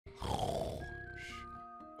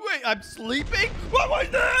Wait, I'm sleeping? What was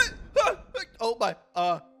that? Oh my,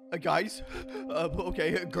 guys.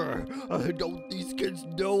 Okay, grr. Don't these kids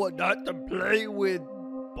know not to play with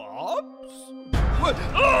bombs? What?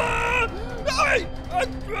 Ah! Hey!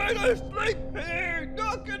 I'm trying to sleep here!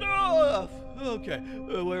 Knock it off! Okay,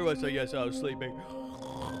 where was I? Yes, I was sleeping.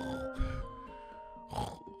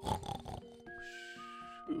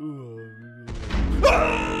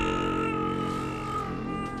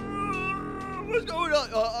 What's going on?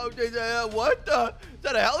 What the? Is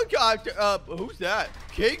that a helicopter? Who's that?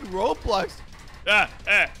 King Roblox.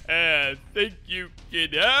 Think you can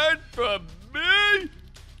hide from me?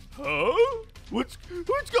 Huh? What's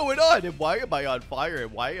going on? And why am I on fire?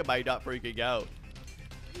 And why am I not freaking out?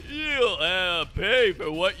 You'll pay for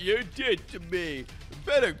what you did to me.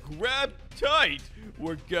 Better grab tight.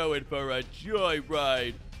 We're going for a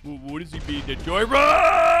joyride. What does he mean, a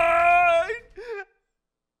joyride?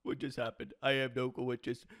 What just happened? I have no clue what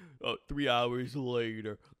just... 3 hours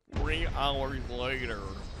later. 3 hours later.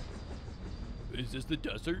 Is this the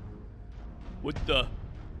desert? What the...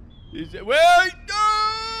 Is it... Wait!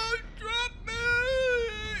 No! Drop me!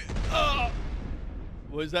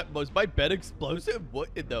 Was that... Was my bed explosive? What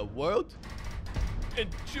in the world?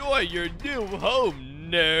 Enjoy your new home,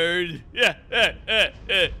 nerd! Yeah.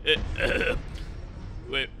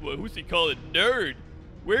 Wait, who's he calling nerd?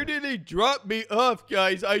 Where did he drop me off,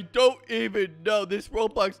 guys? I don't even know. This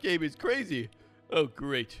Roblox game is crazy. Oh,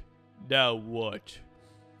 great. Now what?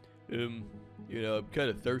 You know, I'm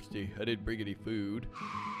kind of thirsty. I didn't bring any food.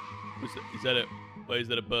 Is that a... Why is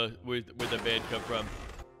that a bus? Where'd the van come from?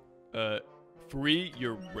 Free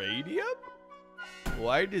uranium?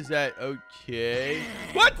 Why does that... Okay.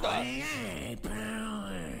 What the...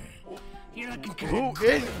 Who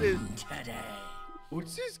is this?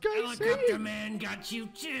 What's this guy saying? Helicopter man got you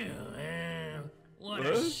too. What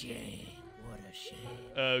a shame. What a shame.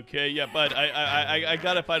 Okay, yeah, bud. I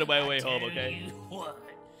gotta find my way home. Okay. What?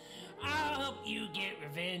 I'll help you get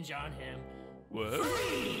revenge on him. What?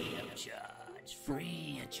 Free of charge.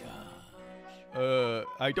 Free of charge.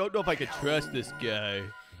 I don't know if I can trust this guy.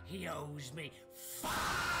 He owes me $500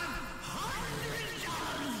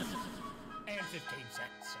 and 15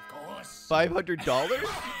 cents, of course. $500?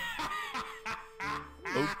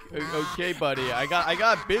 Okay, buddy. I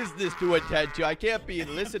got business to attend to. I can't be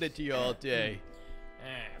listening to you all day.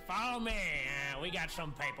 Follow me. We got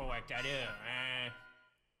some paperwork to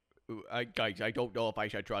do. Guys, I don't know if I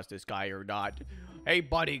should trust this guy or not. Hey,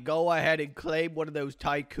 buddy, go ahead and claim one of those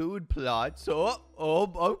tycoon plots.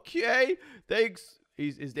 Okay. Thanks.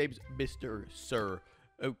 His name's Mr. Sir.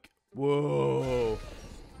 Okay. Whoa.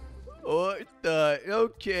 What the?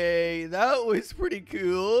 Okay, that was pretty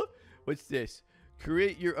cool. What's this?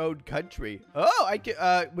 Create your own country. Oh, I can,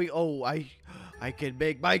 I can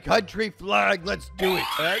make my country flag. Let's do it.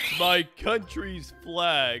 That's my country's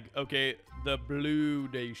flag. Okay, the Blue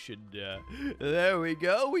Nation. There we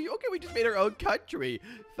go. We just made our own country.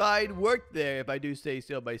 Fine work there, if I do say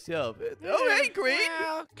so myself. Oh, hey, Green.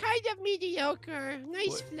 Well, kind of mediocre.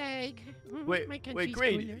 Nice flag. Wait,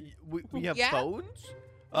 Green. We have phones?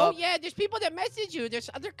 Oh, yeah, there's people that message you. There's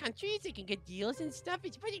other countries that can get deals and stuff.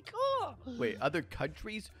 It's pretty cool. Wait, other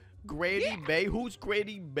countries? Granny May? Who's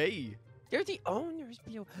Granny May? They're the owners,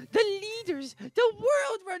 Bill. The leaders. The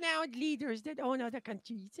world-renowned leaders that own other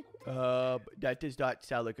countries. That does not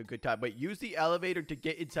sound like a good time. Wait, use the elevator to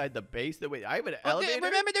get inside the base? Wait, I have an elevator?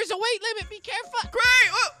 Remember, there's a weight limit. Be careful. Great!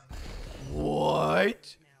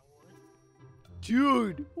 What?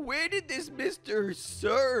 Dude, where did this Mr.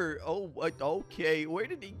 Sir? Oh, what? Okay, where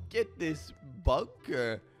did he get this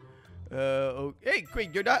bunker? Hey,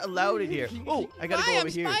 Green, you're not allowed in here. Oh, I gotta go over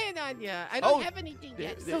here. I'm spying on you. I don't have anything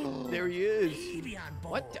yet. There he is. Maybe on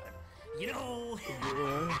board. What the? You know.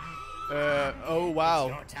 Oh wow.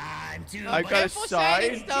 Your time to I got a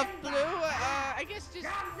sign. Stuff, Blue. I guess just.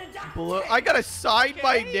 Blue. I gotta sign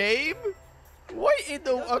my name. What in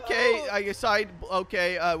the? Okay, I signed.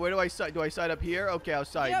 Okay, where do I sign? Do I sign up here? Okay, I'll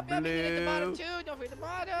sign blue. At the bottom too. Don't forget the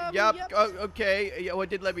bottom. Yep. Okay. Yeah, well, it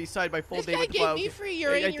didn't let me sign my full name. This guy gave me free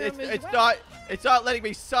uranium as well. It's not letting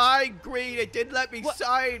me sign. Green. It didn't let me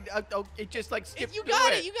sign. It just like skipped. You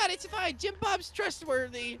got it. You got it. It's fine. Jim Bob's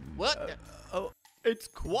trustworthy. What? Oh, it's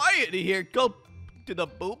quiet in here. Go to the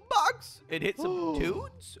boombox and hit some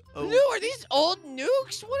tunes. Blue, are these old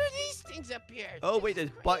nukes? What are these things up here? Oh, wait,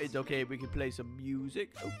 there's buttons. Okay, we can play some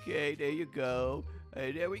music. Okay, there you go.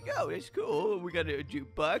 There we go. It's cool. We got a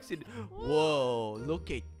jukebox. And whoa,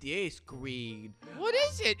 look at this, Green. What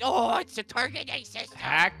is it? Oh, it's a targeting system.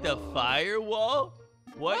 Hack the firewall?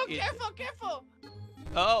 What? Oh, careful.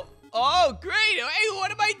 Oh, Oh, great. Hey,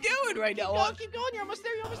 what am I doing right now? Keep going. You're almost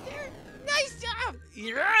there. You're almost there. Nice job.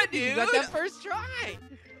 Yeah, dude. You got that first try.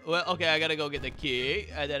 Well, okay, I gotta go get the key,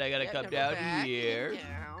 and then I gotta come down here.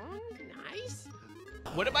 Down. Nice.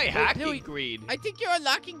 What am I hacking, Bluey, Green? I think you're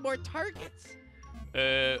unlocking more targets.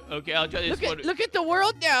 Okay, I'll try this one. Look at the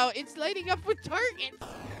world now. It's lighting up with targets.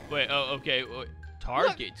 Wait, oh, okay.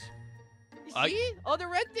 Targets. See? All the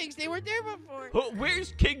red things, they weren't there before.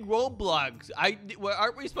 Where's King Roblox?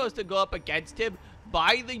 Aren't we supposed to go up against him?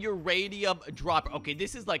 Buy the uranium dropper. Okay,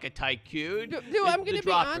 this is like a tycoon. Dude, I'm gonna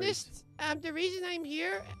be honest. The reason I'm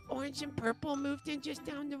here, orange and purple moved in just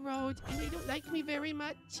down the road, and they don't like me very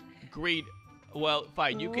much. Green. Well,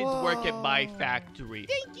 fine. You can work at my factory.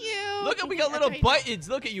 Thank you. Look, we got little buttons.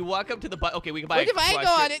 Look at you. Walk up to the button. Okay, we can buy a crusher. What if I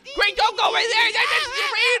go on it? Great, don't go in there.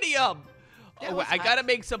 That's uranium. That Oh, was I gotta hot.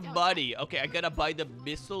 make some money. Okay, I gotta buy the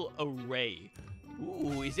missile array.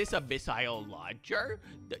 Ooh, is this a missile launcher?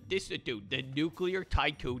 Dude, the nuclear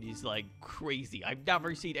tycoon is like crazy. I've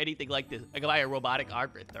never seen anything like this. I can buy a robotic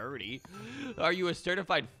arm for 30. Are you a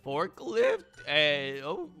certified forklift?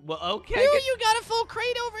 Oh, well, okay. Blue, you got a full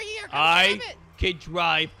crate over here. Come grab it. Can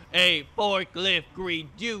drive a forklift,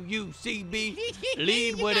 Green. Do you see me?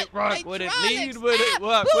 Lead with it, rock with it. Lead with it,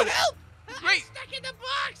 rock with it. Help! Great. I'm stuck in the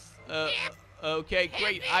box. Okay,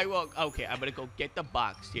 great. I will. Okay, I'm gonna go get the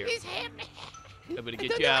box here. Please help me. I'm gonna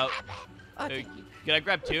get you out. Oh, thank you. Can I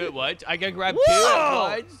grab two at once? I can grab two at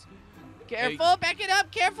once. Careful, back it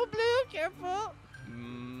up. Careful, Blue. Careful.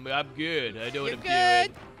 I'm good. I know what You're I'm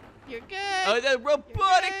good. doing. You're good. Oh, the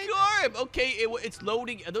robotic good. arm. Okay, it's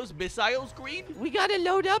loading. Are those missiles, Green? We gotta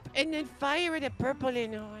load up and then fire it at purple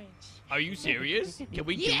and orange. Are you serious? Can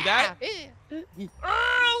we do Yeah. that?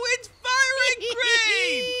 Oh, it's firing,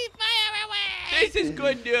 Green! Fire away! This is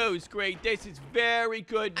good news, Great. This is very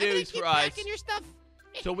good news for us. Packing your stuff.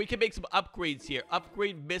 So we can make some upgrades here.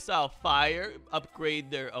 Upgrade missile fire.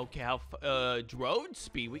 Upgrade their drone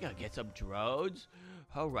speed. We gotta get some drones.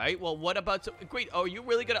 All right. Well, what about some? Great. Oh, are you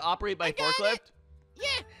really gonna operate my forklift?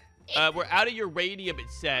 Yeah. We're out of uranium.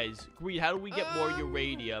 It says. Green. How do we get more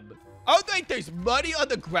uranium? Oh, wait, there's money on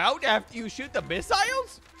the ground after you shoot the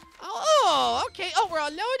missiles? Oh, okay. Oh, we're all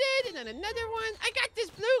loaded, and then another one. I got this,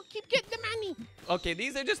 Blue. Keep getting the money. Okay,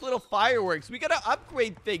 these are just little fireworks. We gotta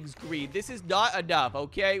upgrade things, Green. This is not enough,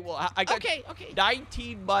 okay? Well, I got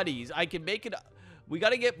 19 monies. I can make it. We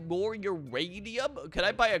gotta get more uranium. Can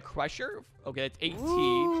I buy a crusher? Okay, that's 18.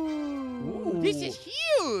 Ooh. This is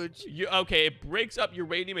huge. Okay, it breaks up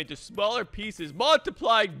uranium into smaller pieces,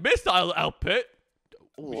 multiplying missile output.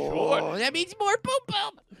 Oh, that means more boom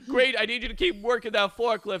boom. Great, I need you to keep working that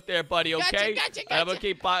forklift there, buddy, okay? Gotcha. I'm gonna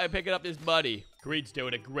keep picking up this money. Green's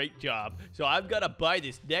doing a great job. So I'm gonna buy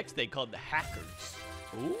this next thing called the hackers.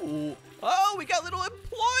 Ooh. Oh, we got little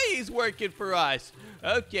employees working for us.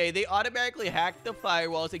 Okay, they automatically hack the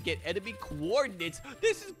firewalls and get enemy coordinates.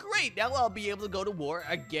 This is great. Now I'll be able to go to war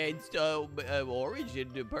against orange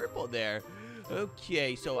and purple there.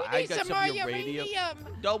 Okay, so I got some uranium.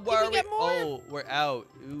 Don't worry. Oh, we're out.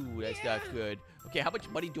 Ooh, that's not good. Okay, how much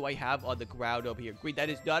money do I have on the ground over here? Green, that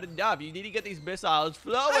is not enough. You need to get these missiles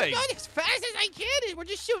flowing. I'm going as fast as I can. We're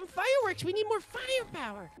just shooting fireworks. We need more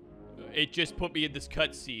firepower. It just put me in this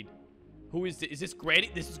cutscene. Who is this? Is this Granny?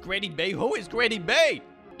 This is Granny May. Who is Granny May?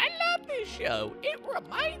 I love this show. It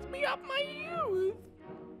reminds me of my youth.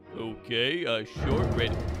 Okay, sure,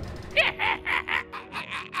 Granny.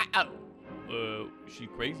 She's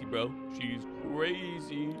crazy, bro. She's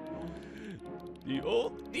crazy.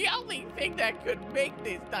 The only thing that could make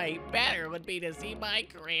this night better would be to see my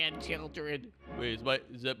grandchildren. Wait,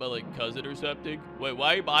 is that my like cousin or something? Wait,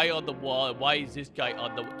 why am I on the wall and why is this guy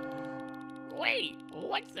on the? Wait,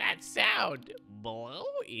 what's that sound? Blue,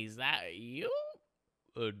 is that you?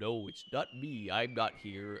 No, it's not me. I'm not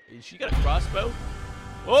here. Is she got a crossbow?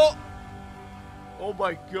 Oh! Oh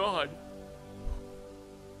my God!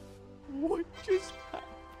 What just happened?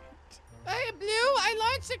 Hey, Blue, I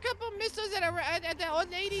launched a couple missiles at the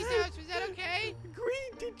old lady's house. Was that okay?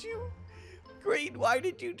 Green, why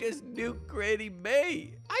did you just nuke Granny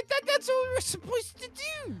May? I thought that's what we were supposed to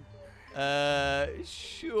do.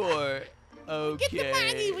 Sure. Okay. Get the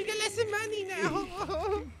money. We got less money now.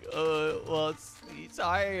 Well,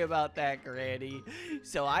 sorry about that, Granny.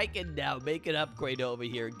 So I can now make an upgrade over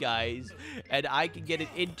here, guys. And I can get an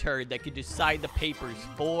intern that can just sign the papers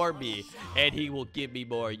for me. And he will give me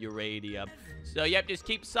more uranium. So, yep, just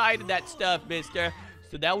keep signing that stuff, mister.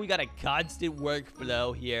 So now we got a constant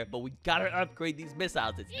workflow here, but we gotta upgrade these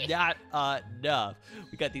missiles. It's not enough.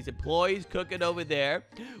 We got these employees cooking over there.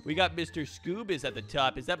 We got Mr. Scoob is at the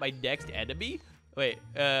top. Is that my next enemy? Wait,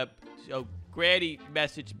 so Granny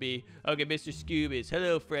messaged me. Okay, Mr. Scoobies.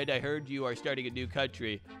 Hello, friend. I heard you are starting a new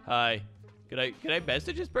country. Hi. Can I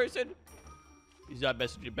message this person? He's not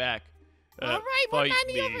messaging back. All right, more fight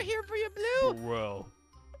money me, over here for you, Blue. bro.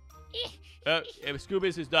 If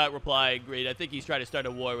Scoobies is not replying, great. I think he's trying to start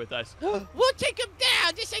a war with us. We'll take him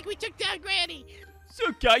down, just like we took down Granny.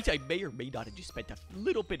 So, guys, I may or may not have just spent a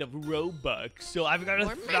little bit of Robux. So I've got More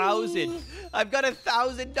 1,000. money. I've got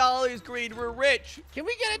 $1,000, Green. We're rich. Can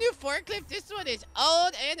we get a new forklift? This one is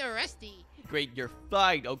old and rusty. Great, you're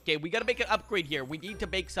fine. Okay, we gotta make an upgrade here. We need to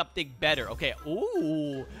make something better. Okay,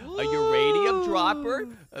 ooh, a uranium dropper.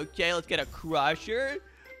 Okay, let's get a crusher.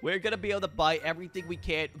 We're gonna be able to buy everything we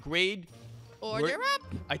can. Green. Order up.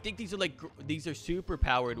 I think these are super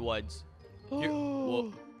powered ones.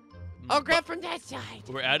 Well, I'll grab from that side.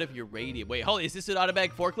 we're out of uranium. Wait, hold on. Is this an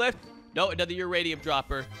automatic forklift? No, another uranium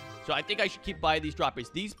dropper. So I think I should keep buying these droppers.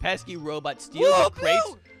 These pesky robots steal Whoa, the crates.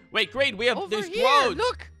 Blue! Wait, Green, we have Over there's here. drones.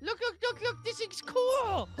 Look. This is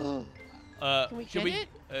cool. Can we should get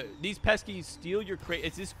these peskies steal your crate?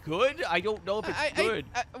 Is this good? I don't know if it's good.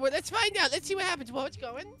 Well, let's find out. Let's see what happens. Whoa, it's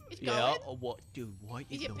going. It's Yeah. going. Oh, what, dude? What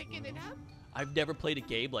Is in it the picking it world? up? I've never played a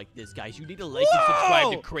game like this, guys. You need to like and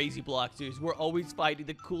subscribe to Whoa! Crazy Block Series. We're always finding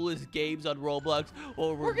the coolest games on Roblox,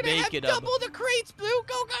 or We're gonna have making them. double the crates, Blue.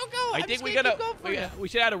 Go, go, go. I think we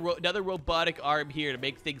should add another robotic arm here to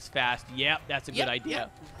make things fast. Yep, that's a good idea.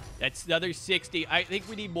 Yep. That's another 60. I think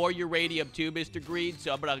we need more uranium too, Mr. Green,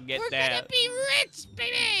 so I'm gonna get We're that. gonna be rich,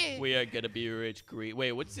 baby. We are gonna be rich, Green.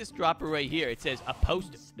 Wait, what's this dropper right here? It says a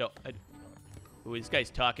post. No. Ooh, this guy's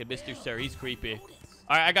talking, Mr. Sir. He's creepy.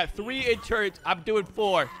 All right, I got 3 interns. I'm doing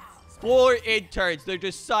 4. 4 interns. They're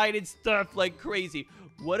just signing stuff like crazy.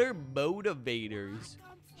 What are motivators?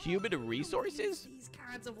 Human resources? These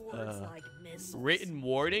kinds of words like missiles. Written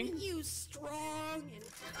warning? Use strong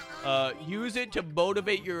and Use it to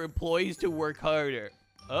motivate your employees to work harder.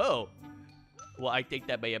 Oh. Well, I think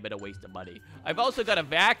that may have been a waste of money. I've also got a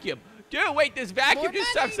vacuum. Dude, wait, this vacuum More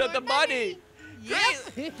just money, sucks up more the money. Yep.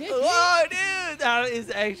 Oh, dude, that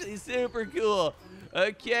is actually super cool.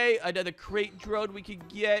 Okay, another crate drone we can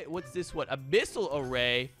get. What's this one? A missile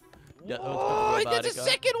array. Oh, there's a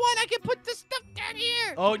second one. I can put the stuff down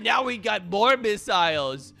here. Oh, now we got more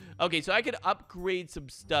missiles. Okay, so I can upgrade some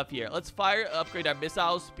stuff here. Let's upgrade our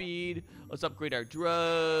missile speed. Let's upgrade our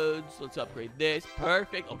drones. Let's upgrade this.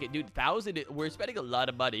 Perfect. Okay, dude, 1,000. We're spending a lot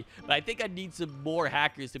of money, but I think I need some more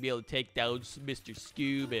hackers to be able to take down Mr.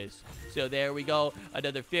 Scubas. So there we go.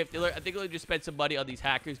 Another 50. I think I'll just spend some money on these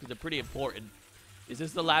hackers because they're pretty important. Is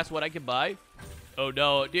this the last one I can buy? Oh,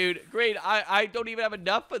 no. Dude, great. I don't even have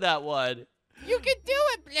enough for that one. You can do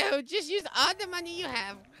it, Blue. Just use all the money you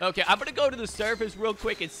have. Okay, I'm going to go to the surface real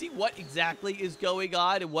quick and see what exactly is going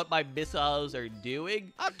on and what my missiles are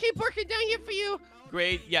doing. I'll keep working down here for you.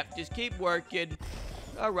 Great. Yep, just keep working.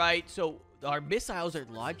 All right, so our missiles are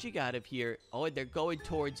launching out of here. Oh, and they're going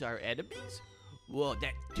towards our enemies? Whoa,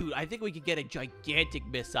 dude, I think we could get a gigantic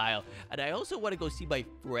missile. And I also want to go see my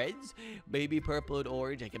friends. Maybe purple and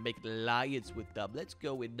orange. I can make an alliance with them. Let's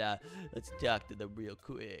go and let's talk to them real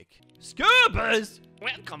quick. Scoobas!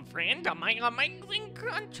 Welcome, friend, to my amazing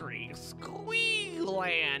country,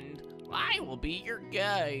 Squeeland. I will be your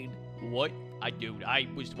guide. What? I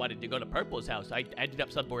just wanted to go to Purple's house. I ended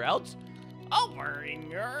up somewhere else. Over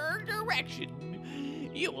in your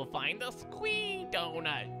direction, you will find a Squee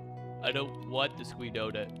Donut. I don't want the Squee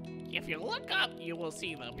Donut. If you look up, you will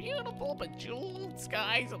see the beautiful bejeweled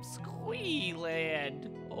skies of Squeeland.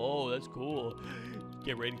 Oh, that's cool.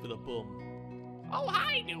 Get ready for the boom. Oh,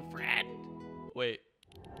 hi, new friend. Wait,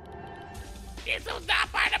 This was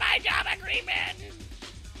not part of my job agreement.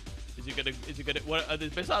 is it gonna, what, are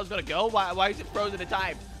the missiles gonna go? Why is it frozen in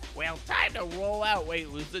time? Well, time to roll out. Wait,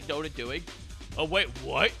 what's the donut doing? Oh, wait,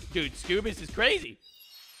 what? Dude, Scoobas is crazy.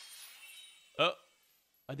 Oh,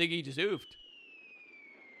 I think he just oofed.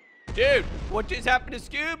 Dude, what just happened to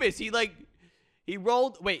Scoobas? He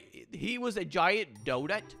rolled, wait, he was a giant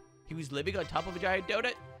donut? He was living on top of a giant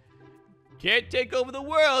donut? Can't take over the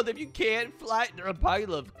world if you can't flatten a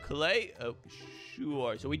pile of clay. Oh,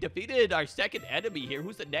 sure. So we defeated our second enemy here.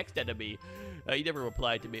 Who's the next enemy? He never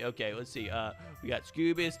replied to me. Okay, let's see. We got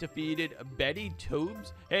Scoobas defeated. Benny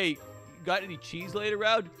Tobes. Hey, got any cheese laying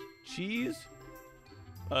around? Cheese?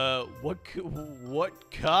 What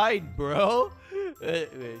kind, bro?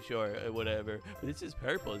 Sure, whatever. But this is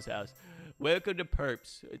Purple's house. Welcome to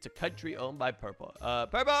Perps. It's a country owned by Purple.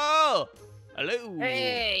 Purple! Hello.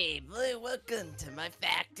 Hey, Blue, welcome to my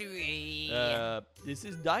factory. This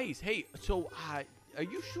is nice. Hey, so, are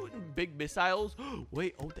you shooting big missiles?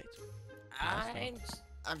 Wait, oh, that's...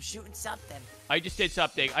 I'm shooting something. I just did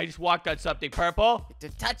something. I just walked on something. Purple? To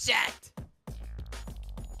touch that.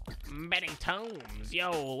 Benny Tomes,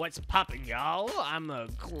 yo, what's poppin', y'all? I'm the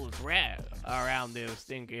coolest rat around this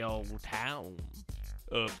stinky old town.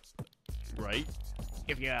 Right?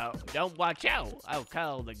 If you don't watch out, I'll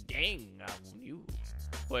call the gang on you.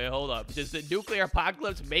 Wait, hold up. Does the nuclear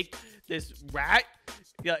apocalypse make this rat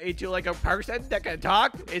into like a person that can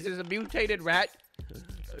talk? Is this a mutated rat?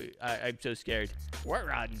 I'm so scared. We're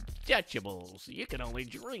untouchables. You can only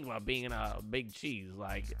dream of being a big cheese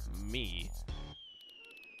like me.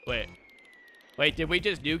 Wait, did we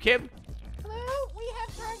just nuke him? Hello? We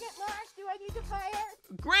have target locked. Do I need to fire?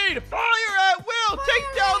 Great! Fire at will!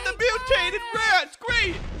 Take down the mutated rats!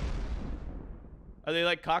 Great! Are they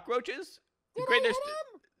like cockroaches? Did Great, I hit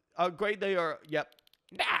him? Oh, great, they are. Yep.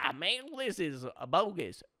 Nah, man, this is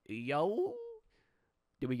bogus. Yo.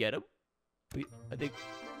 Did we get him? I think.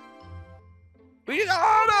 We just.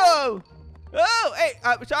 Oh, no! Oh, hey,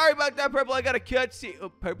 sorry about that, Purple. I got a cutscene. Oh,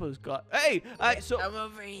 Purple's got. Hey, so. I'm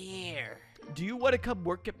over here. Do you want to come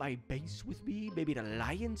work at my base with me? Maybe an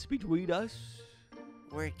alliance between us?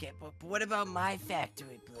 Work it, but what about my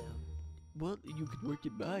factory, Blue? Well, you could work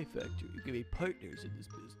in my factory. You can be partners in this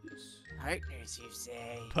business. Partners, you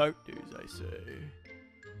say? Partners, I say.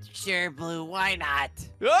 Sure, Blue, why not?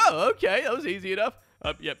 Oh, okay. That was easy enough.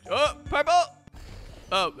 Yep. Oh, Purple!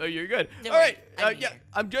 Oh, you're good. No, All right. I'm Yeah, here.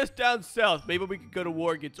 I'm just down south. Maybe we could go to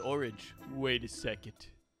war against Orange. Wait a second.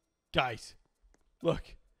 Guys,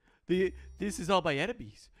 look. This is all my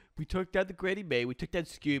enemies. We took down the Granny May. We took down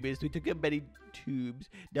Scubas. We took down many tubes.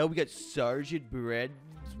 Now we got Sergeant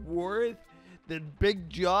Brensworth. Then Big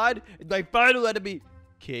John. And my final enemy,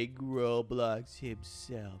 King Roblox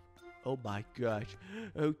himself. Oh my gosh.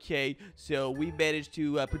 Okay, so we managed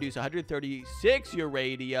to produce 136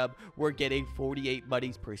 uranium. We're getting 48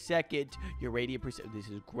 monies per second. Uranium per second. This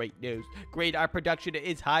is great news. Great, our production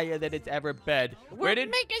is higher than it's ever been. We're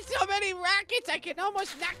making so many rockets, I can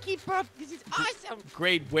almost not keep up. This is awesome.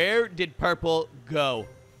 Great, where did Purple go?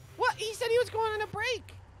 What? He said he was going on a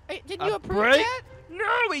break. Hey, didn't you A approve break? that?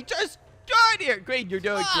 No, he just got here. Great, you're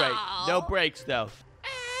doing great. No Oh. breaks, though.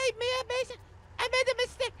 Hey, man, Mason. I made a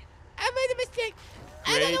mistake. I made a mistake. I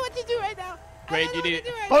don't Great. know what to do right now. Great, I you don't know need what to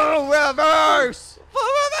do it. right now. Full reverse!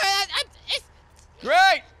 It's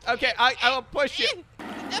Great! Okay, I will push you.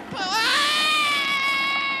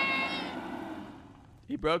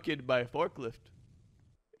 He broke into my forklift.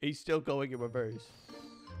 He's still going in reverse.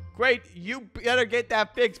 Great, you better get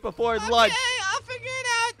that fixed before lunch. Okay, I'll figure it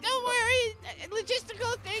out. Don't worry.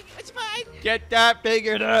 Logistical thing. It's fine. Get that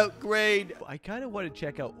figured out, Great. I kind of want to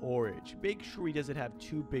check out Orange. Make sure he doesn't have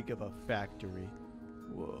too big of a factory.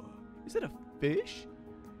 Whoa. Is that a fish?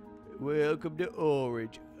 Welcome to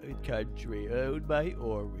Orange country, owned by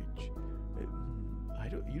Orange.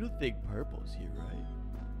 You don't think Purple's here, right?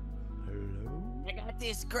 Hello? I got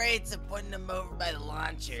these crates and putting them over by the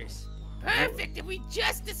launchers. Perfect, and we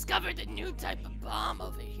just discovered a new type of bomb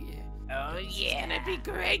over here. Oh, yeah. And it'd be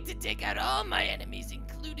great to take out all my enemies,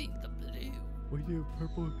 including the blue. Wait there,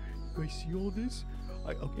 Purple. You guys see all this?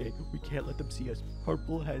 Okay, we can't let them see us.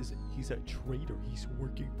 Purple he's a traitor. He's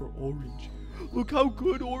working for Orange. Look how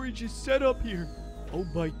good Orange is set up here. Oh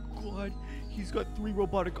my god. He's got 3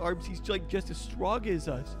 robotic arms. He's like just as strong as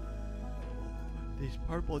us. This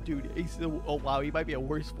Purple dude, oh wow, he might be a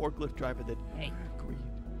worse forklift driver than Green.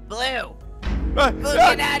 Blue! Get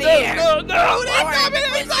get outta here. No, no,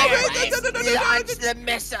 Launch the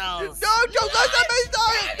missiles! No, don't let them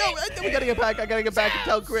No, we gotta get back. I gotta get back and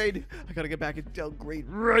tell Grade. I gotta get back and tell Grade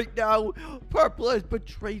right now. Purple has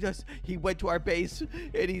betrayed us. He went to our base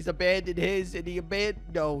and he's abandoned his and he's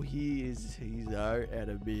our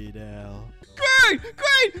enemy now. Grade!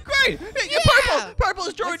 Yeah. Purple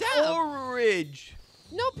is joined What's up? Orange.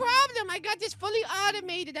 No problem. I got this fully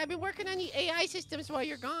automated. I've been working on the AI systems while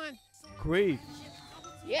you're gone. Great.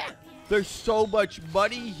 Yeah. There's so much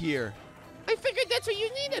money here. I figured that's what you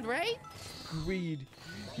needed, right? Greed.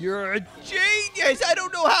 You're a genius. I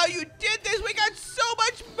don't know how you did this. We got so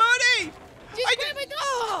much money. Just grab it.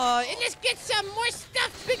 Oh, and let's get some more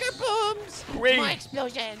stuff. Bigger booms. Great. More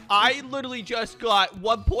explosions. I literally just got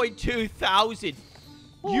 1.2 thousand.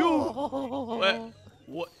 Oh.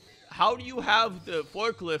 What? How do you have the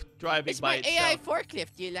forklift driving It's by my AI itself?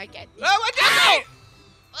 forklift. Do you like it? Oh, what the hell?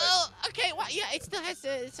 Oh, okay. Well, yeah, it still has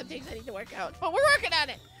some things I need to work out, but we're working on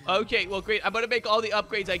it. Okay, well, great. I'm gonna make all the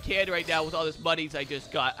upgrades I can right now with all this monies I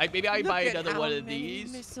just got. Maybe I buy Look at another how one of many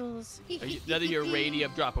these. missiles. Another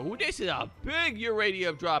uranium dropper. Ooh, this is a big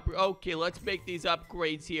uranium dropper. Okay, let's make these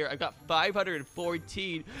upgrades here. I got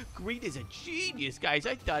 514. Green is a genius, guys.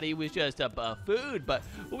 I thought he was just a buffoon, but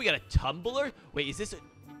we got a tumbler. Wait, is this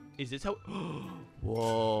how?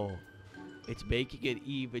 Whoa. It's making an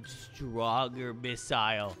even stronger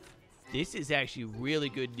missile. This is actually really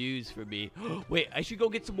good news for me. Wait, I should go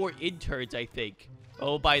get some more interns, I think.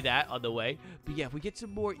 I'll buy that on the way. But yeah, if we get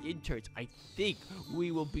some more interns, I think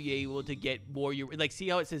we will be able to get more, like, see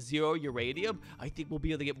how it says 0 uranium? I think we'll be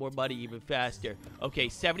able to get more money even faster. Okay,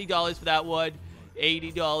 $70 for that one.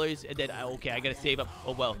 $80, and then, okay, I gotta save up.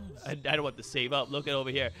 Oh, well, I don't want to save up. Look at over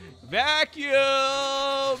here. Vacuum!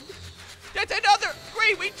 That's another.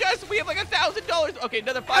 Great, we have like $1,000. Okay,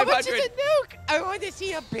 another 500. How much is a nuke? I want to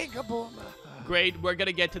see a bigger boom. Great, we're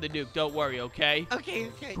gonna get to the nuke. Don't worry, okay? Okay.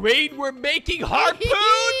 Great, we're making harpoon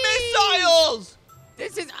missiles!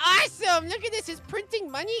 This is awesome. Look at this. It's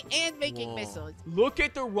printing money and making missiles. Look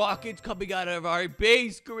at the rockets coming out of our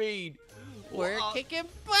base, Green. We're kicking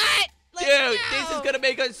butt. Dude, this is gonna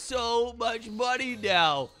make us so much money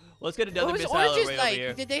now. Let's get another missile right over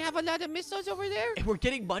here. Did they have a lot of missiles over there? And we're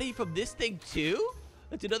getting money from this thing too?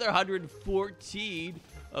 That's another 114.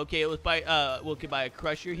 Okay, let's buy we can buy a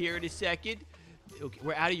crusher here in a second. Okay,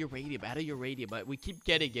 we're out of uranium, but we keep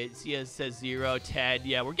getting it. See, it says 0, 10.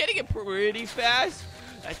 Yeah, we're getting it pretty fast.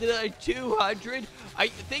 That's another 200. I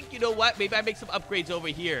think, you know what? Maybe I make some upgrades over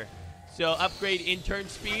here. So upgrade intern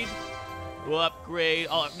speed. We'll upgrade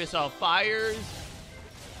all missile fires.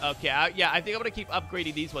 Okay, yeah, I think I'm going to keep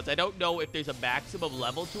upgrading these ones. I don't know if there's a maximum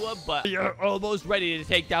level to them, but we are almost ready to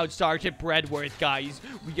take down Sergeant Breadworth, guys.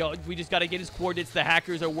 We just got to get his coordinates. The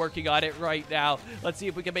hackers are working on it right now. Let's see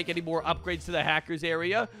if we can make any more upgrades to the hackers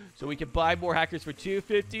area. So we can buy more hackers for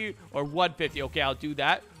 250 or 150. Okay, I'll do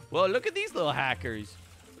that. Well, look at these little hackers.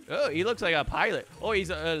 Oh, he looks like a pilot. Oh, he's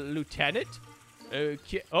a lieutenant.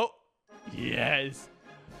 Okay. Oh, yes.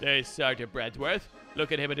 There's Sergeant Breadworth.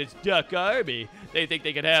 Look at him and his duck army. They think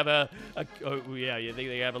they can have oh yeah, you think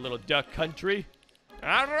they have a little duck country?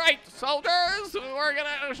 All right, soldiers, we're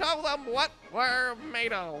gonna show them what we're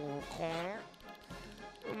made of.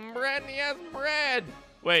 Bread, yes, bread.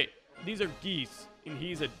 Wait, these are geese, and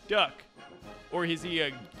he's a duck. Or is he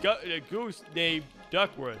a goose named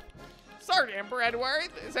Duckworth? Sergeant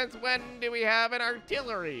Breadworth, since when do we have an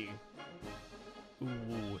artillery?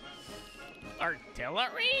 Ooh.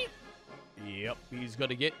 Artillery? Yep, he's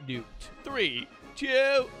gonna get nuked. 3,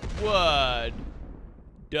 2, 1.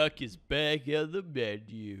 Duck is back on the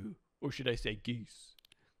menu. Or should I say geese?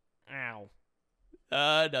 Ow.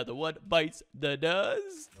 Another one bites the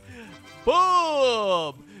dust.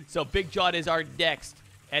 Boom! So Big John is our next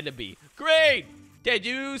enemy. Great! Did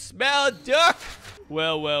you smell duck?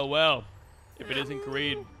 Well. If it isn't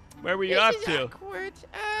green, where were you off to? Awkward.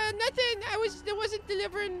 Nothing. I wasn't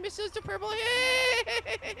delivering missiles to Purple.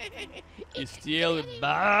 You're stealing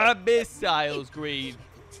my missiles, Green.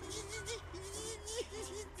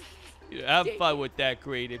 Have fun with that,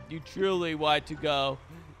 Green. If you truly want to go,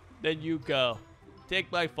 then you go.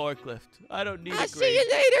 Take my forklift. I don't need it, Green. I'll see you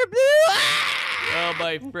later, Blue. All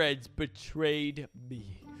my friends betrayed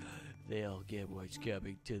me. They'll get what's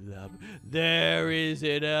coming to them. There is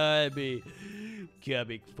an army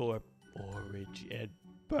coming for orange and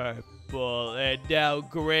purple and now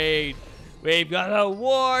green. We've got a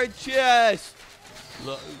war chest.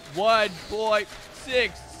 Look,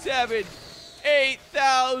 $1.67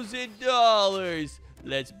 $8,000.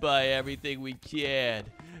 Let's buy everything we can.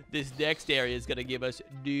 This next area is gonna give us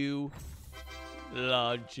new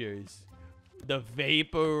launchers. The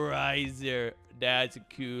vaporizer. That's a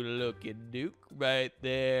cool looking nuke right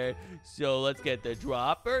there. So let's get the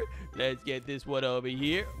dropper. Let's get this one over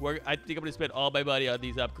here. I think I'm gonna spend all my money on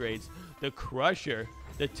these upgrades. The crusher,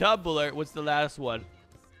 the tumbler. What's the last one?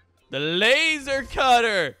 The laser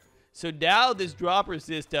cutter. So now this dropper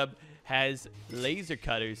system has laser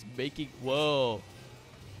cutters making, whoa,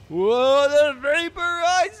 the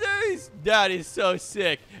vaporizers. That is so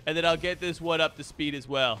sick. And then I'll get this one up to speed as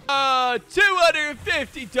well.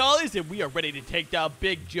 $250, and we are ready to take down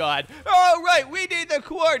Big John. All right, we need the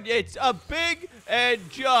coordinates of Big and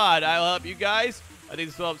John. I'll help you guys. I think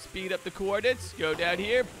this will help speed up the coordinates. Go down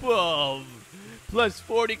here, boom. Plus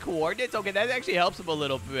 40 coordinates. Okay, that actually helps them a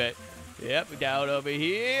little bit. Yep, down over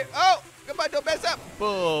here. Oh, come on, don't mess up.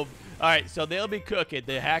 Boom. All right, so they'll be cooking.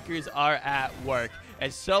 The hackers are at work.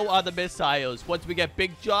 And so are the missiles. Once we get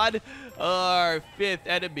Big John, our 5th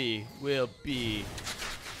enemy will be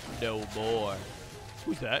no more.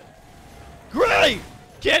 Who's that? Great!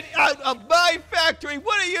 Get out of my factory!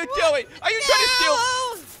 What are you doing? Are you trying to steal?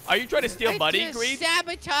 Are you trying to steal money, Green? I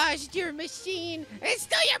sabotaged your machine and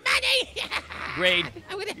stole your money. Green.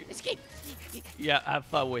 I'm gonna escape. Yeah, have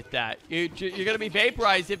fun with that. You're gonna be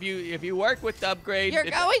vaporized if you work with the upgrade. You're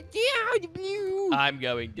going down, Blue. I'm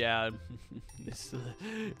going down. This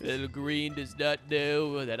little green does not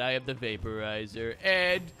know that I am the vaporizer,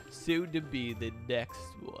 and soon to be the next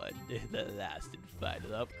one, the last and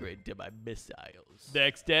final upgrade to my missiles.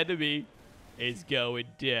 Next enemy is going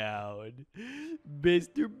down.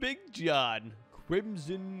 Mr. Big John,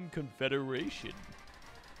 Crimson Confederation.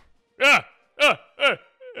 Well,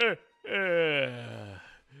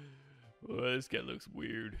 this guy looks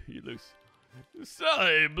weird. He looks...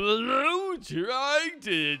 Sorry, Blue, trying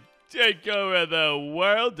to take over the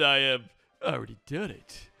world. I have already done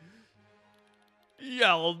it.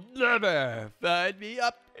 You'll never find me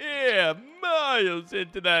up here, miles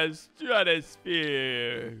into the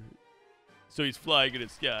stratosphere. So he's flying in the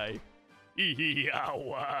sky.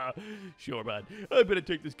 Sure, man. I better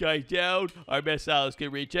take this guy down. Our missiles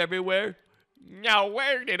can reach everywhere. Now,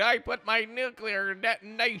 where did I put my nuclear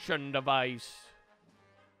detonation device?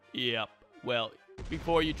 Yep. Well,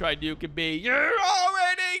 before you try nuking me, you're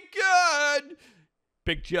already good!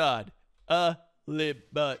 Big John,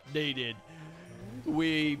 eliminated.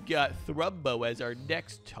 We've got Thrumbo as our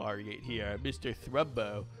next target here, Mr.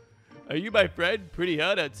 Thrumbo. Are you my friend? Pretty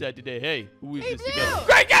hot outside today. Hey, who is this again?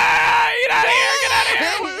 Great guy! Get out of here! Get out of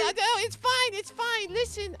here! No, it's fine. It's fine.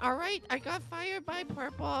 Listen, all right? I got fired by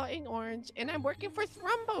Purple and Orange, and I'm working for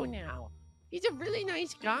Thrumbo now. He's a really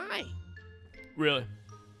nice guy. Really?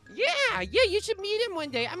 Yeah, you should meet him one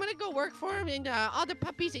day. I'm gonna go work for him and all the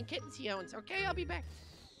puppies and kittens he owns, okay? I'll be back.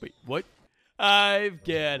 Wait, what? I've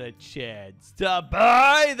got a chance to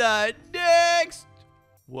buy the next...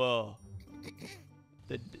 Whoa.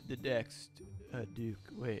 The next Duke.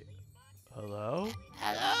 Wait. Hello?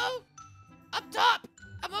 Hello? Up top!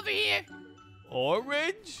 I'm over here!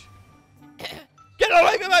 Orange? Get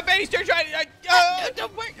away from my base! You're trying to...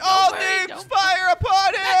 Don't worry, all nukes fire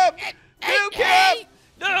upon him! Nuke him!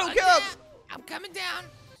 Nuke him! I'm coming down.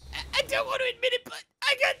 I don't want to admit it, but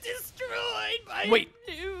I got destroyed by Wait.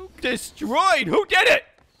 a nuke. Destroyed? Who did it?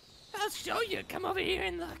 I'll show you. Come over here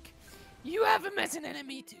and look. You have him as an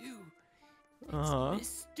enemy, too.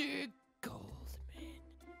 It's Mr.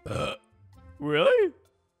 Goldman. Really?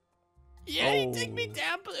 Yeah, he took me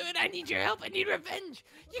down, Blue, and I need your help. I need revenge.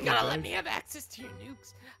 You gotta let me have access to your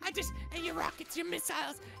nukes. And your rockets, your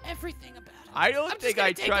missiles, everything about them. I don't think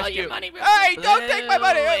I trust you. Money real Hey, quick. don't take my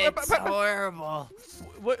money! It's horrible.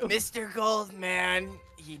 What? Mr. Goldman,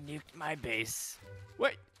 he nuked my base.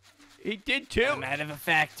 Wait, he did too? I'm out of a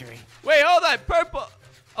factory. Wait, hold on, Purple.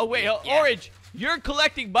 Oh, wait, Yeah. Orange, you're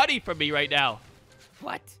collecting money from me right now.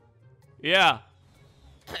 What? Yeah.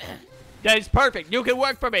 That is perfect. You can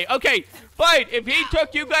work for me. Okay, fine. If he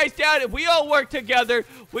took you guys down, if we all work together,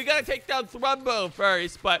 we gotta take down Thrumbo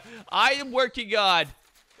first. But I am working on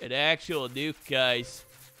an actual nuke, guys.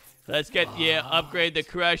 Let's get, upgrade the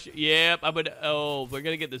crush. Yep, we're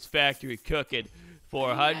gonna get this factory cooking.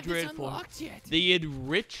 400 for the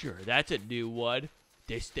enricher. That's a new one.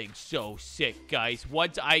 This thing's so sick, guys.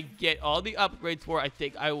 Once I get all the upgrades for it, I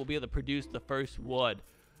think I will be able to produce the first one.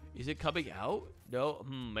 Is it coming out? No.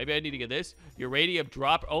 Maybe I need to get this. Uranium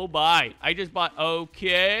drop. Oh, my. I just bought.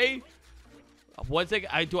 Okay. One second.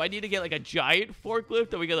 Do I need to get, like, a giant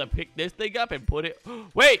forklift? Are we going to pick this thing up and put it?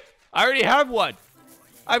 Wait. I already have one.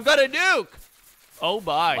 I've got a nuke. Oh,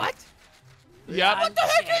 my. What? Yeah. What the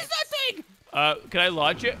heck is that thing? Can I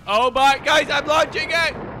launch it? Oh, my. Guys, I'm launching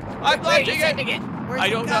it. I'm launching it. Where's I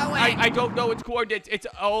don't it know. going? I don't know its coordinates. It's.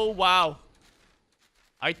 Oh, wow.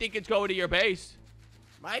 I think it's going to your base.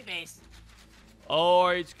 My base.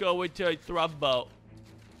 Or it's going to Thrumbo.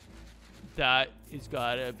 That is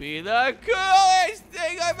gotta be the coolest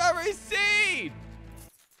thing I've ever seen!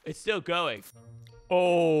 It's still going.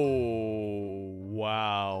 Oh,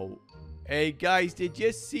 wow. Hey, guys, did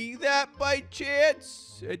you see that by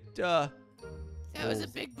chance? That was a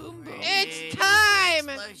big boom boom. It's time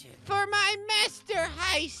Explosion. for my master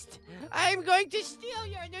heist. I'm going to steal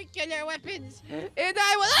your nuclear weapons, and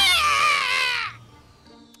I will... Ah!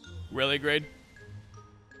 Really, Grid?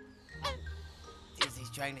 Disney's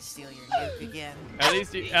trying to steal your nuke again. At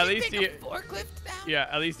least Take you... a forklift now? Yeah,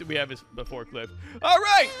 at least we have the forklift. All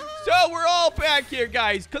right, so we're all back here,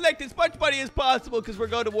 guys. Collect as much money as possible because we're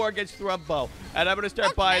going to war against Thrumbo. And I'm going to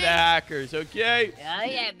start buying the hackers, okay? Oh,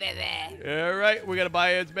 yeah, baby. All right, we're going to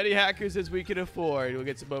buy as many hackers as we can afford. We'll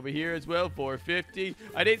get some over here as well, 450.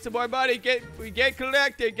 I need some more money. Get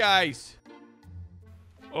collected, guys.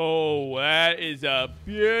 Oh, that is a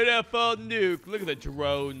beautiful nuke. Look at the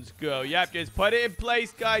drones go. Yep, just put it in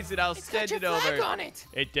place, guys, and I'll send it over. It's got your flag on it.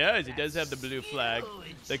 It does. It does have the blue flag,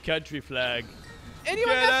 the country flag.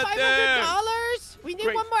 Anyone Get got out there. $500? We need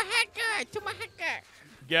Great. one more hacker. Two more hacker.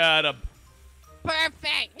 Got him.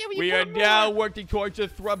 Perfect. Now We need are one now more. working towards the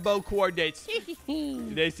Thrumbo coordinates.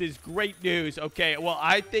 This is great news. Okay, well,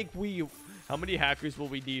 I think how many hackers will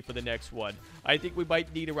we need for the next one? I think we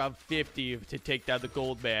might need around 50 to take down the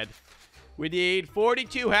gold man. We need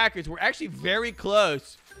 42 hackers. We're actually very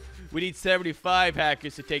close. We need 75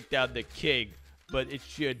 hackers to take down the king, but it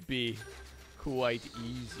should be quite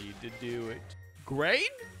easy to do it. Grain?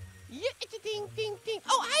 Yeah, it's a ding, ding, ding.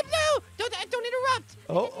 Oh, hi, Blue. Don't interrupt.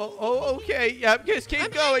 Oh, okay. Yeah, just keep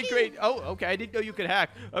I'm going. hacking. Great. Oh, okay. I didn't know you could hack.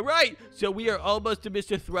 All right. So we are almost to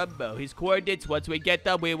Mr. Thrumbo. His coordinates, once we get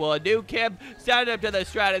them, we will nuke him, send him to the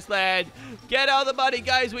Stratus land, get all the money,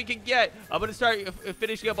 guys, we can get. I'm going to start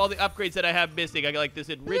finishing up all the upgrades that I have missing. I got like this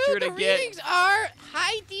enricher The to get. readings are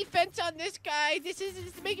high defense on this guy. This is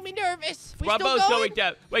making me nervous. We still Thrumbo's going? going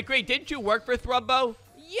down. Wait, great. Didn't you work for Thrumbo?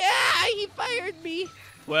 Yeah, he fired me.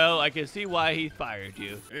 Well, I can see why he fired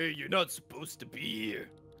you. Hey, you're not supposed to be here.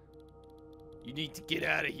 You need to get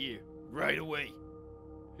out of here right away.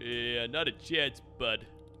 Yeah, not a chance, bud.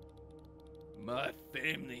 My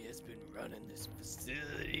family has been running this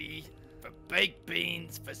facility for baked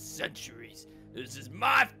beans for centuries. This is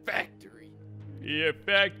my factory. Yeah,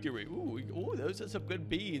 factory. Ooh, those are some good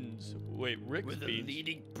beans. Wait, Rick's We're the beans?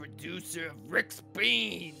 leading producer of Rick's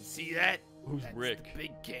beans. See that? Who's That's Rick? The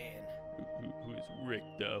big can. Who's Rick,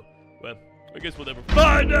 though? Well, I guess we'll never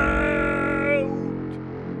find out!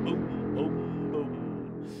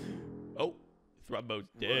 Oh, Thrumbo's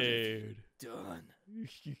dead. Done.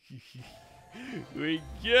 We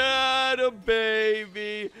got him,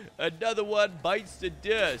 baby! Another one bites the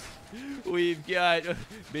dust. We've got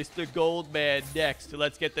Mr. Goldman next.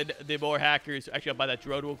 Let's get the more hackers. Actually, I'll buy that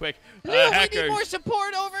drone real quick. Blue, we need Hackers. more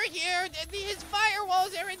support over here. His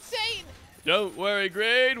firewalls are insane. Don't worry,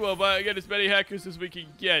 Grade. We'll get as many hackers as we can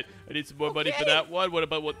get. I need some more money for Okay. that one. What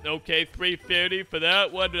about okay, 350 for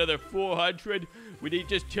that one, another 400. We need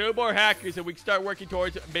just 2 more hackers and we can start working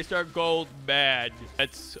towards Mr. Goldman.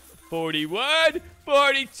 That's 41,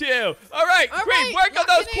 42. All right, All Grade, right, work on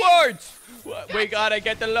lock those it in. quartz. We gotta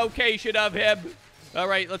get the location of him. All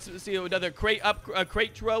right, let's see another crate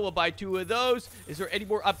throw. We'll buy 2 of those. Is there any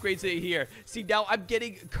more upgrades in here? See, now I'm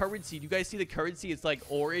getting currency. Do you guys see the currency? It's like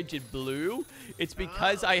orange and blue. It's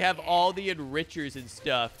because I have all the enrichers and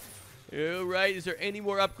stuff. All right, is there any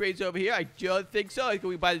more upgrades over here? I don't think so. Can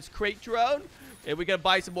we buy this crate drone? And we gotta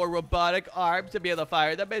buy some more robotic arms to be able to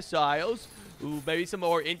fire the missiles. Ooh, maybe some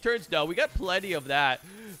more interns? No, we got plenty of that.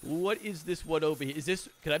 What is this one over here?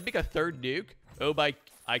 Can I make a 3rd nuke? Oh my,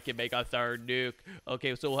 I can make a 3rd nuke.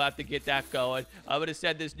 Okay, so we'll have to get that going. I'm gonna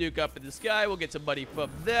send this nuke up in the sky. We'll get some money from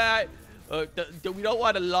that. We don't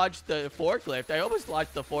want to launch the forklift. I almost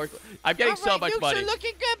launched the forklift. I'm getting so much nukes money. are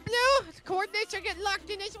looking good, Blue. The coordinates are getting locked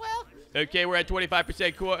in as well. Okay, we're at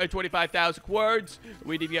 25%, 25,000 quartz.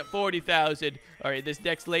 We need to get 40,000. All right, this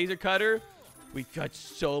next laser cutter. We got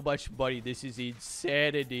so much money. This is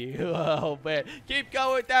insanity. Oh, man. Keep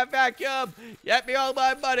going with that vacuum. Get me all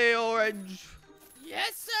my money, Orange.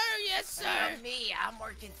 Yes, sir. Yes, sir. Me, I'm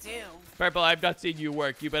working too. Purple, I've not seen you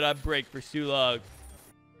work. You've been on break for too long.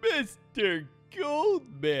 Mr.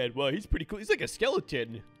 Goldman. Well, he's pretty cool. He's like a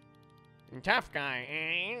skeleton. Tough guy,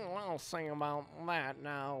 eh? We'll see about that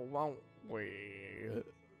now, won't we?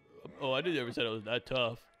 Oh, I never said it was that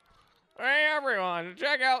tough. Hey, everyone,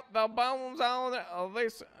 check out the bones on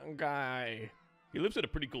this guy. He lives in a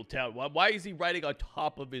pretty cool town. Why is he riding on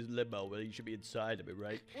top of his limo when he should be inside of it,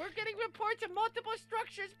 right? We're getting reports of multiple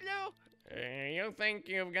structures, Blue. You think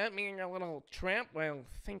you've got me in your little trap? Well,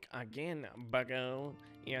 think again, buggo.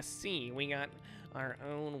 You see, we got our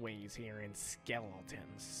own ways here in Skeleton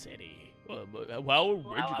City. How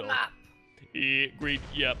original. Yeah, great,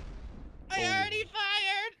 yep. I already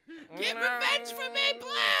fired. Get revenge for me,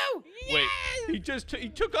 Blue. Wait, he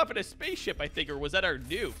took off in a spaceship, I think, or was that our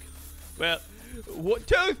nuke? Well,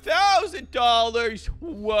 $2,000.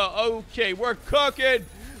 Whoa, okay, we're cooking.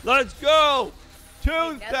 Let's go.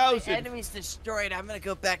 Now that my 2,000. enemy's destroyed, I'm gonna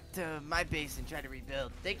go back to my base and try to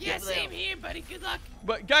rebuild. Thank you, Yeah, Blue. same here, buddy. Good luck.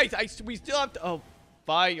 But guys, we still have to. Oh,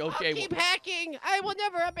 fine. Okay, I'll keep hacking. I will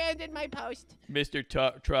never abandon my post. Mr.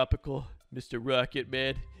 Tropical, Mr. Rocket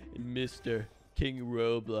Man, and Mr. King of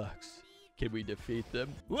Roblox. Can we defeat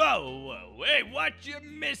them? Whoa, hey, watch your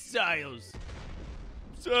missiles.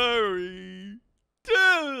 Sorry. Dude,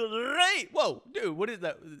 right. Whoa, dude, what is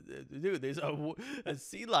that? Dude, there's a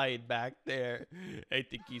sea lion back there. I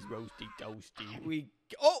think he's roasty toasty.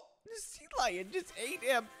 Oh, the sea lion just ate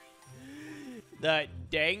him. The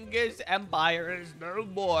Dangus Empire is no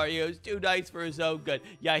more. He was too nice for his own good.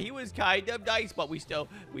 Yeah, he was kind of nice, but we still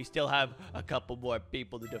have a couple more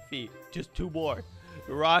people to defeat. Just 2 more.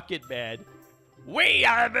 Rocket Man. We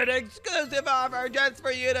have an exclusive offer just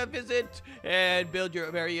for you to visit and build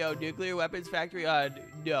your very own nuclear weapons factory on.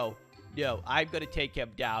 No, I'm gonna take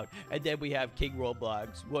him down. And then we have King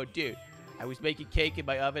Roblox. Whoa, dude. I was making cake in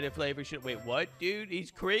my oven and flavor should wait, what, dude? He's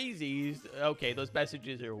crazy. Okay, those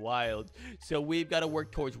messages are wild. So we've got to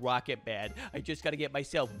work towards Rocket Man. I just got to get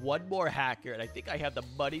myself one more hacker, and I think I have the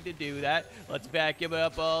money to do that. Let's vacuum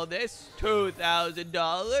up all this.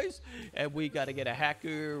 $2,000. And we got to get a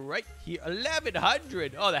hacker right here.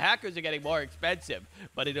 1,100. Oh, the hackers are getting more expensive,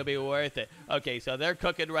 but it'll be worth it. Okay, so they're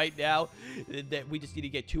cooking right now. We just need to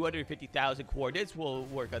get 250,000 coordinates. We'll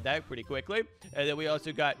work on that pretty quickly. And then we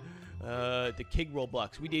also got the King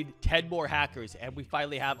Roblox. We need 10 more hackers, and we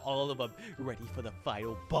finally have all of them ready for the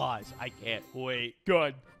final boss. I can't wait.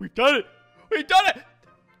 God, we've done it! We've done it!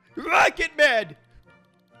 Rocket Man!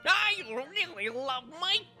 I really love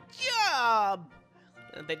my job!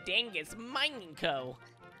 The dangest mining co.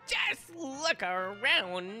 Just look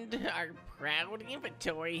around our proud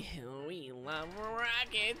inventory. We love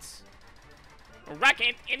rockets.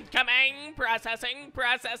 Rocket incoming! Processing!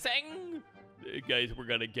 Guys, we're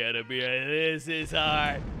gonna get him here. This is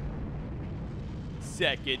our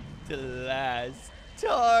second to last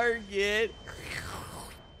target.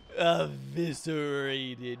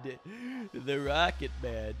 Eviscerated. The Rocket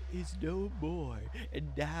Man is no more.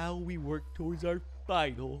 And now we work towards our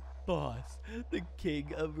final boss, the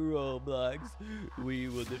King of Roblox. We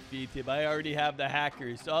will defeat him. I already have the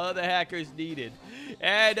hackers, all the hackers needed.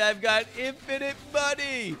 And I've got infinite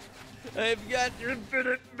money. I've got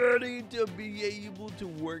infinite money to be able to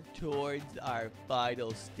work towards our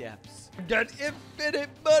final steps. I've got infinite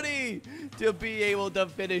money to be able to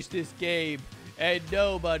finish this game. And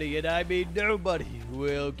nobody, and I mean nobody,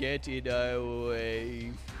 will get in our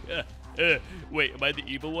way. Wait, am I the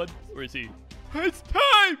evil one? Or is he? It's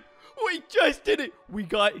time! We just did it! We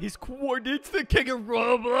got his coordinates, the King of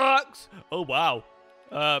Roblox! Oh, wow.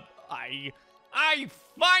 I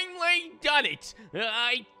finally done it!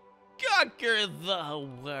 I conquer the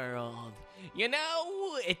world. You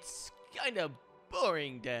know, it's kind of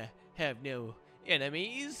boring to have no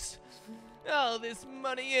enemies. All this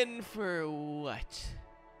money in for what?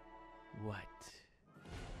 What's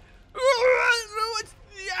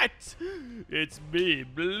that? It's me,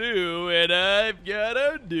 Blue, and I've got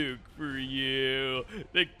a nuke for you.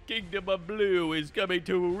 The Kingdom of Blue is coming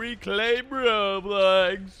to reclaim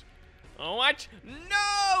Roblox. What?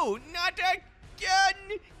 No! Not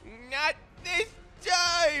again! Not this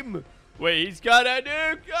time! Wait, he's got a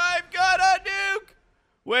nuke! I've got a nuke!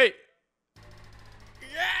 Wait.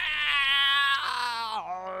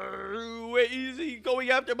 Wait, is he going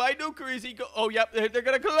after my nuke or is he oh, yep, they're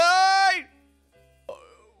gonna collide!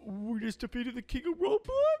 We just defeated the King of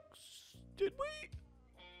Roblox? Did we?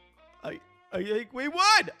 I think we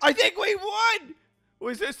won! I think we won!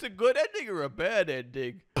 Was this a good ending or a bad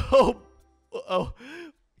ending? Oh,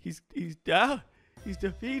 he's down. He's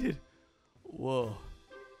defeated. Whoa.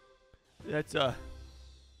 That's a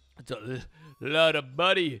lot of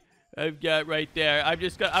money I've got right there.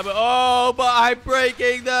 Oh, but I'm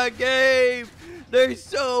breaking the game. There's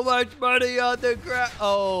so much money on the ground.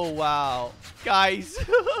 Oh, wow. Guys.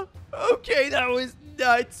 Okay, that was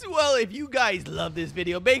nuts. Well, if you guys love this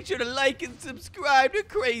video, make sure to like and subscribe to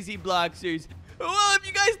Crazy Bloxers. Well, if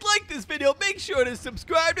you guys like this video, make sure to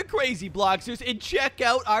subscribe to Crazy Bloxers and check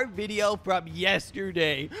out our video from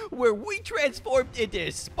yesterday, where we transformed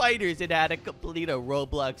into spiders and had to complete a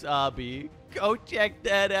Roblox obby. Go check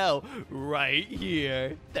that out right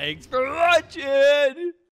here. Thanks for watching!